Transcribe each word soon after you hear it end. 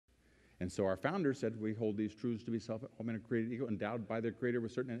And so our founders said, we hold these truths to be self-evident and created equal, endowed by their Creator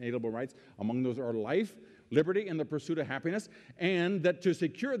with certain inalienable rights. Among those are life, liberty, and the pursuit of happiness, and that to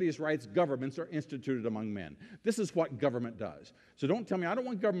secure these rights, governments are instituted among men. This is what government does. So don't tell me, I don't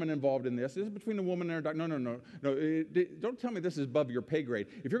want government involved in this. This is between a woman and her doctor. No. Don't tell me this is above your pay grade.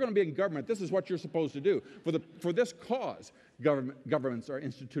 If you're going to be in government, this is what you're supposed to do. For this cause, governments are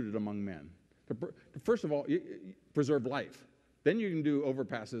instituted among men. First of all, preserve life. Then you can do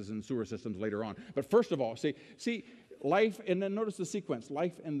overpasses and sewer systems later on. But first of all, see life, and then notice the sequence,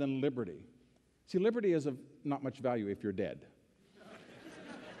 life and then liberty. See, liberty is of not much value if you're dead.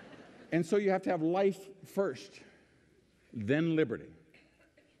 And so you have to have life first, then liberty,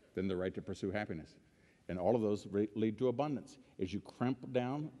 then the right to pursue happiness. And all of those lead to abundance. As you cramp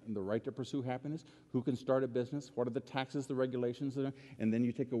down the right to pursue happiness, who can start a business, what are the taxes, the regulations, and then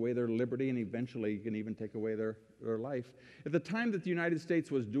you take away their liberty, and eventually you can even take away their life. At the time that the United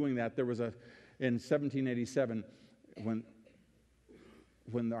States was doing that, there was in 1787,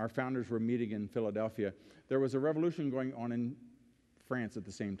 when our founders were meeting in Philadelphia, there was a revolution going on in France at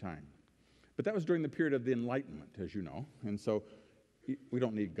the same time. But that was during the period of the Enlightenment, as you know, and so we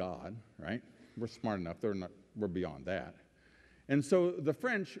don't need God, right? We're smart enough. We're beyond that. And so the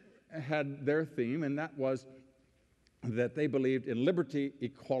French had their theme, and that was that they believed in liberty,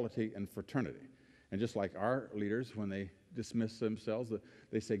 equality, and fraternity. And just like our leaders, when they dismiss themselves,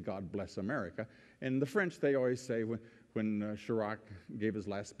 they say, God bless America. And the French, they always say, when Chirac gave his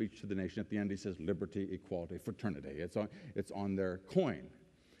last speech to the nation, at the end he says, liberty, equality, fraternity. It's on their coin.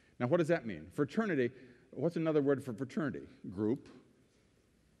 Now, what does that mean? Fraternity, what's another word for fraternity? Group.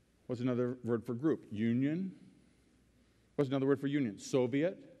 What's another word for group? Union. What's another word for union?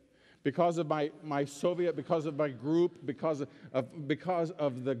 Soviet. Because of my Soviet, because of my group, because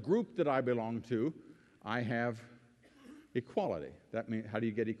of the group that I belong to, I have equality. That means, how do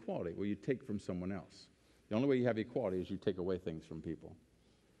you get equality? Well, you take from someone else. The only way you have equality is you take away things from people.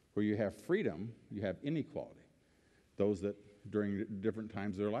 Where you have freedom, you have inequality. Those that during different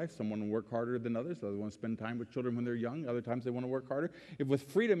times of their life, some want to work harder than others. Others want to spend time with children when they're young. Other times they want to work harder. If with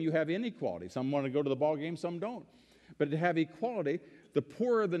freedom you have inequality. Some want to go to the ball game, some don't. But to have equality, the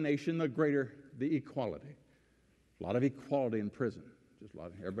poorer the nation, the greater the equality. A lot of equality in prison. Just a lot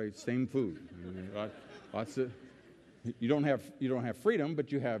of everybody same food. Lots of, you don't have freedom,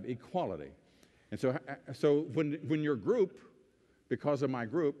 but you have equality. And so when your group, because of my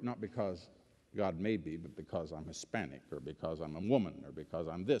group, not because God made me, but because I'm Hispanic, or because I'm a woman, or because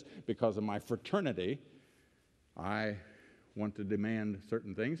I'm this, because of my fraternity, I want to demand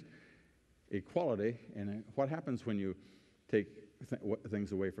certain things, equality. And what happens when you take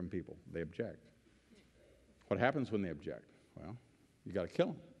things away from people? They object. What happens when they object? Well, you got to kill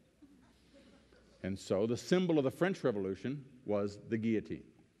them. And so the symbol of the French Revolution was the guillotine.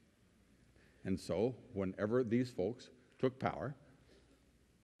 And so whenever these folks took power,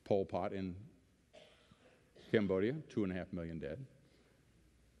 Pol Pot in Cambodia, 2.5 million dead.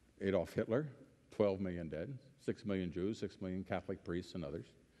 Adolf Hitler, 12 million dead. 6 million Jews, 6 million Catholic priests and others.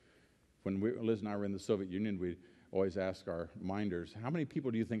 When Liz and I were in the Soviet Union, we'd always ask our minders, how many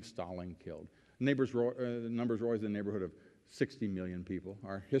people do you think Stalin killed? Numbers were always in the neighborhood of 60 million people.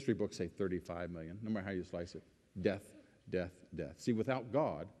 Our history books say 35 million, no matter how you slice it. Death, death, death. See, without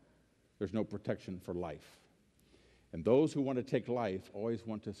God, there's no protection for life. And those who want to take life always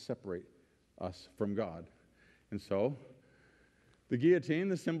want to separate us from God. And so, the guillotine,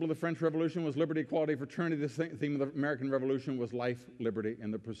 the symbol of the French Revolution, was liberty, equality, fraternity. The theme of the American Revolution was life, liberty,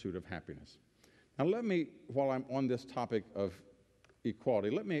 and the pursuit of happiness. Now let me, while I'm on this topic of equality,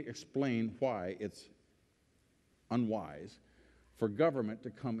 let me explain why it's unwise for government to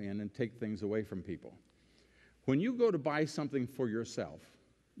come in and take things away from people. When you go to buy something for yourself,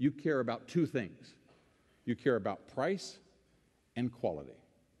 you care about two things. You care about price and quality.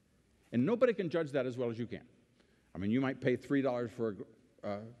 And nobody can judge that as well as you can. I mean, you might pay $3 for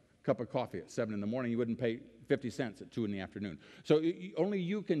a cup of coffee at 7 in the morning. You wouldn't pay 50 cents at 2 in the afternoon. So only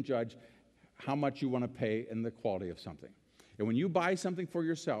you can judge how much you want to pay and the quality of something. And when you buy something for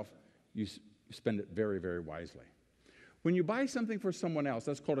yourself, you spend it very, very wisely. When you buy something for someone else,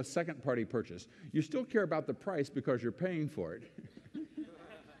 that's called a second-party purchase. You still care about the price because you're paying for it.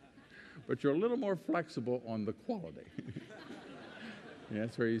 But you're a little more flexible on the quality.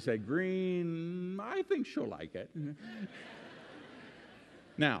 That's where you say, green, I think she'll like it.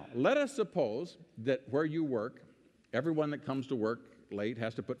 Now, let us suppose that where you work, everyone that comes to work late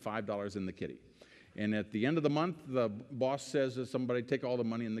has to put $5 in the kitty. And at the end of the month, the boss says to somebody, take all the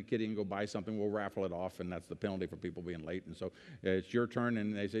money in the kitty and go buy something. We'll raffle it off, and that's the penalty for people being late. And so it's your turn,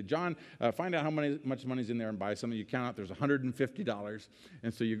 and they say, John, find out how much money's in there and buy something. You count out, there's $150.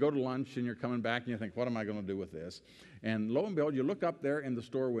 And so you go to lunch, and you're coming back, and you think, what am I going to do with this? And lo and behold, you look up there in the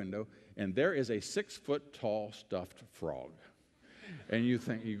store window, and there is a 6-foot-tall stuffed frog. And you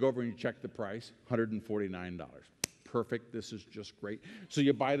think, you go over and you check the price, $149. Perfect, this is just great. So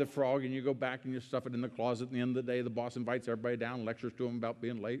you buy the frog and you go back and you stuff it in the closet. At the end of the day, the boss invites everybody down, lectures to them about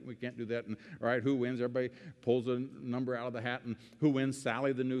being late. We can't do that. And all right, who wins? Everybody pulls a number out of the hat. And who wins?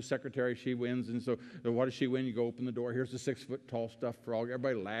 Sally, the new secretary, she wins. And so what does she win? You go open the door. Here's the 6-foot-tall stuffed frog.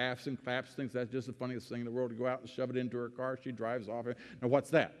 Everybody laughs and claps, thinks that's just the funniest thing in the world to go out and shove it into her car. She drives off. Now, what's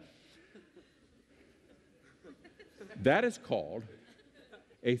that? That is called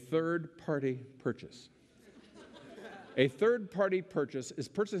a third-party purchase. A third-party purchase is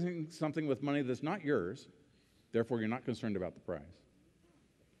purchasing something with money that's not yours, therefore you're not concerned about the price.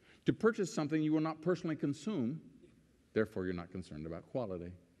 To purchase something you will not personally consume, therefore you're not concerned about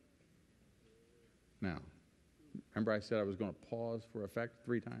quality. Now, remember I said I was going to pause for effect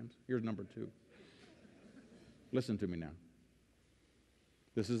 3 times? Here's number 2. Listen to me now.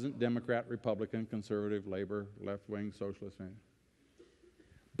 This isn't Democrat, Republican, conservative, labor, left-wing, socialist.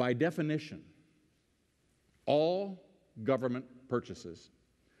 By definition, all government purchases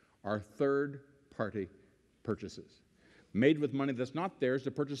are third-party purchases, made with money that's not theirs to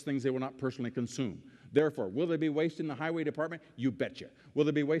purchase things they will not personally consume. Therefore, will there be waste in the highway department? You betcha. Will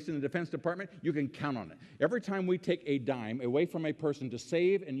there be waste in the defense department? You can count on it. Every time we take a dime away from a person to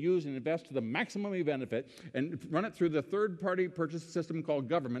save and use and invest to the maximum benefit and run it through the third-party purchase system called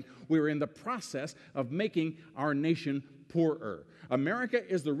government, we are in the process of making our nation poorer. America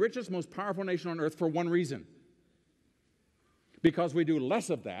is the richest, most powerful nation on earth for one reason: because we do less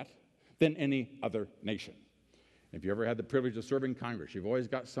of that than any other nation. If you ever had the privilege of serving Congress, you've always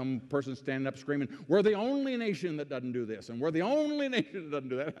got some person standing up screaming, we're the only nation that doesn't do this, and we're the only nation that doesn't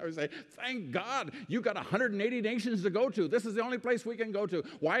do that. I would say, thank God, you've got 180 nations to go to. This is the only place we can go to.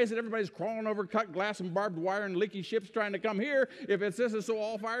 Why is it everybody's crawling over cut glass and barbed wire and leaky ships trying to come here if this is so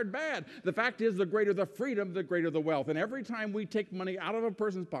all-fired bad? The fact is, the greater the freedom, the greater the wealth. And every time we take money out of a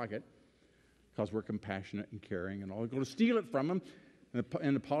person's pocket, because we're compassionate and caring and all, we go to steal it from them,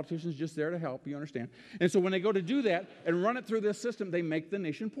 and the politician's just there to help, you understand. And so when they go to do that and run it through this system, they make the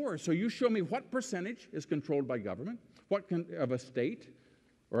nation poorer. So you show me what percentage is controlled by government, of a state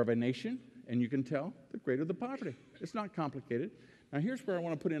or of a nation, and you can tell the greater the poverty. It's not complicated. Now here's where I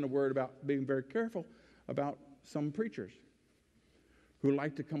want to put in a word about being very careful about some preachers who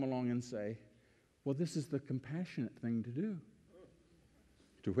like to come along and say, well, this is the compassionate thing to do.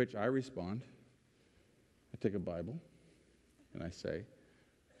 To which I respond, I take a Bible, and I say,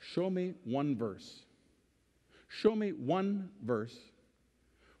 show me one verse. Show me one verse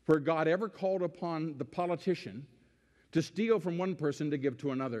where God ever called upon the politician to steal from one person to give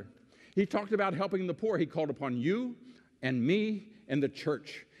to another. He talked about helping the poor. He called upon you and me and the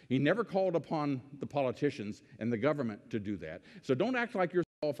church. He never called upon the politicians and the government to do that. So don't act like you're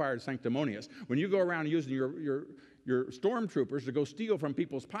all-fired sanctimonious when you go around using your stormtroopers to go steal from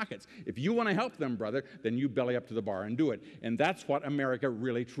people's pockets. If you want to help them, brother, then you belly up to the bar and do it. And that's what America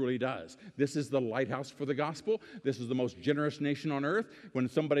really, truly does. This is the lighthouse for the gospel. This is the most generous nation on earth. When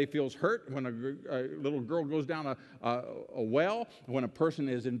somebody feels hurt, when a little girl goes down a well, when a person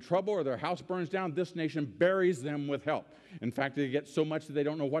is in trouble or their house burns down, this nation buries them with help. In fact, they get so much that they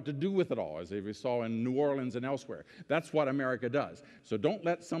don't know what to do with it all, as we saw in New Orleans and elsewhere. That's what America does. So don't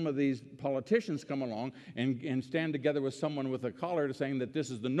let some of these politicians come along and stand together with someone with a collar saying that this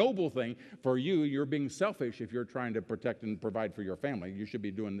is the noble thing for you. You're being selfish if you're trying to protect and provide for your family. You should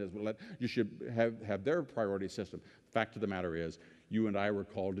be doing this. You should have their priority system. Fact of the matter is, you and I were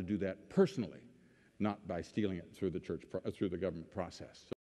called to do that personally, not by stealing it through the church, through the government process.